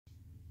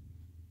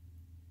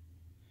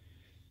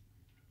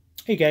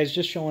Hey guys,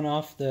 just showing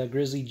off the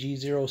Grizzly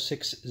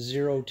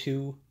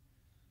G0602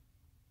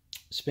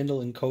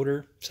 spindle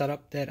encoder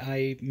setup that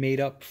I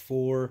made up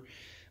for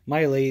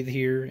my lathe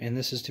here, and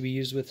this is to be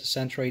used with the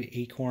centroid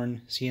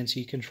acorn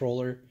CNC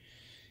controller.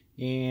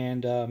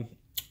 And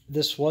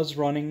this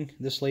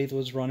lathe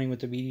was running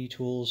with the BD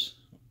Tools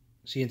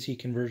CNC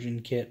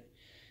conversion kit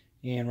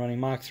and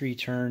running Mach 3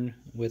 turn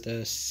with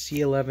a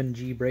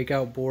C11G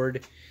breakout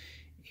board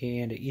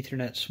and an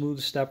Ethernet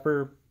smooth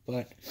stepper,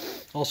 but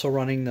also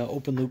running the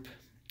open loop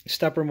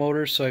stepper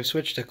motors. So I've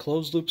switched to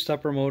closed loop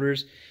stepper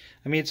motors.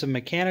 I made some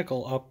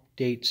mechanical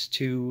updates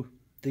to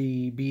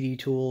the BD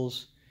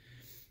Tools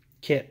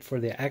kit for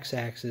the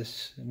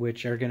X-axis,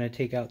 which are going to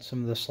take out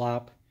some of the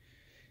slop,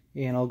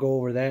 and I'll go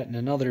over that in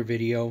another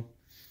video.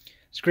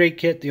 It's a great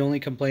kit. The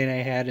only complaint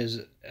I had is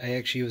I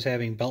actually was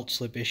having belt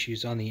slip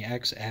issues on the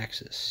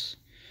X-axis.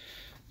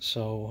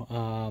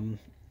 So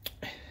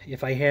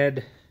if I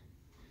had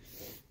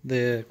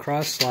the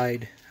cross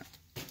slide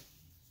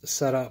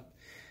set up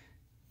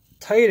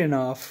tight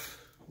enough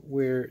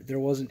where there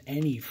wasn't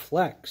any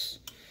flex,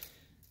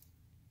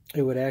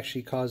 it would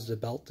actually cause the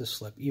belt to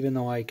slip, even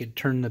though I could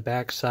turn the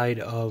back side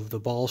of the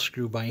ball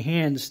screw by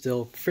hand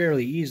still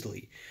fairly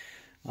easily.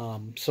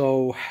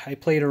 So I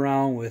played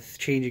around with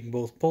changing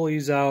both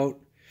pulleys out.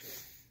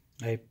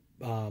 I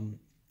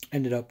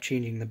ended up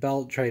changing the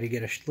belt, tried to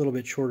get a little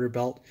bit shorter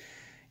belt,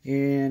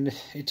 and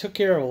it took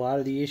care of a lot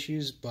of the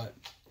issues, but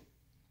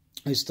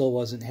I still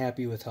wasn't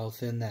happy with how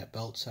thin that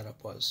belt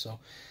setup was. So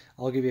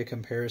I'll give you a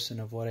comparison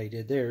of what I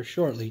did there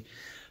shortly.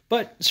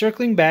 But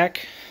circling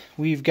back,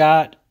 we've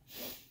got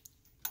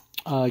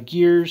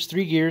gears,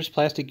 3 gears,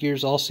 plastic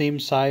gears, all same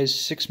size,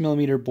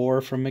 6mm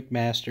bore from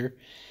McMaster.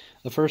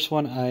 The first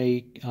one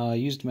I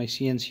used my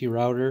CNC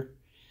router,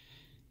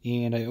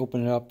 and I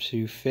opened it up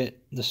to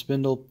fit the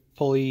spindle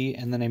pulley,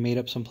 and then I made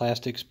up some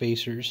plastic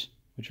spacers,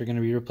 which are going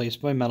to be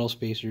replaced by metal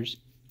spacers.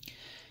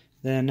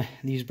 Then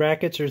these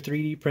brackets are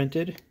 3D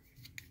printed.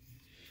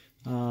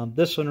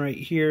 This one right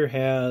here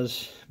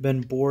has been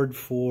bored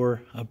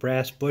for a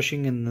brass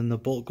bushing, and then the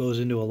bolt goes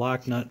into a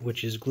lock nut,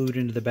 which is glued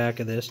into the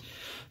back of this.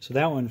 So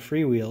that one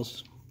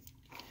freewheels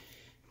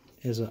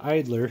as an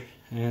idler.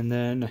 And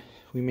then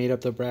we made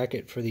up the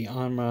bracket for the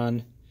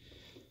Omron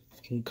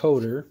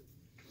encoder.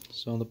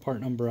 So the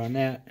part number on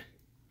that,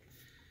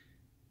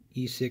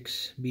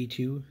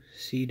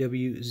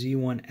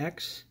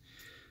 E6B2CWZ1X.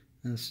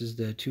 This is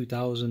the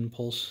 2000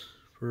 pulse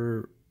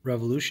per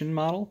revolution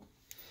model.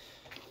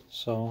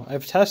 So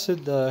I've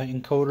tested the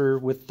encoder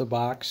with the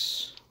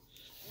box.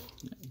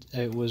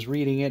 It was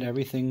reading it,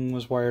 everything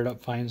was wired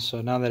up fine.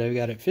 So now that I've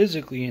got it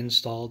physically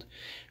installed,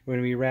 we're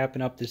going to be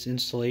wrapping up this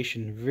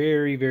installation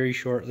very, very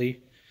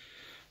shortly.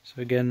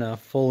 So again, the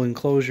full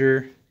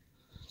enclosure,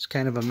 it's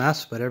kind of a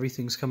mess, but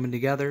everything's coming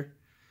together.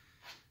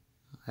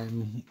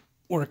 I'm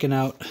working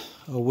out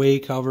a way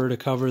cover to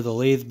cover the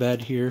lathe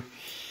bed here,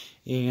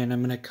 and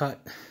I'm going to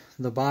cut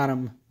the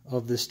bottom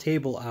of this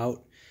table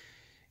out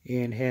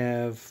and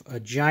have a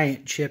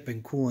giant chip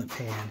and coolant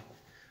pan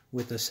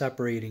with a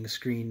separating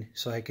screen,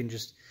 so I can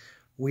just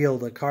wheel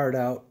the cart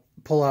out,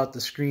 pull out the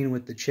screen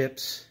with the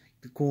chips,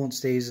 the coolant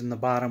stays in the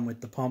bottom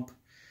with the pump,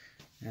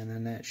 and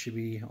then that should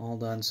be all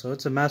done. So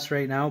it's a mess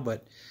right now,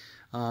 but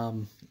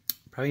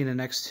probably in the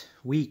next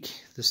week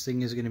this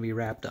thing is going to be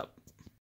wrapped up.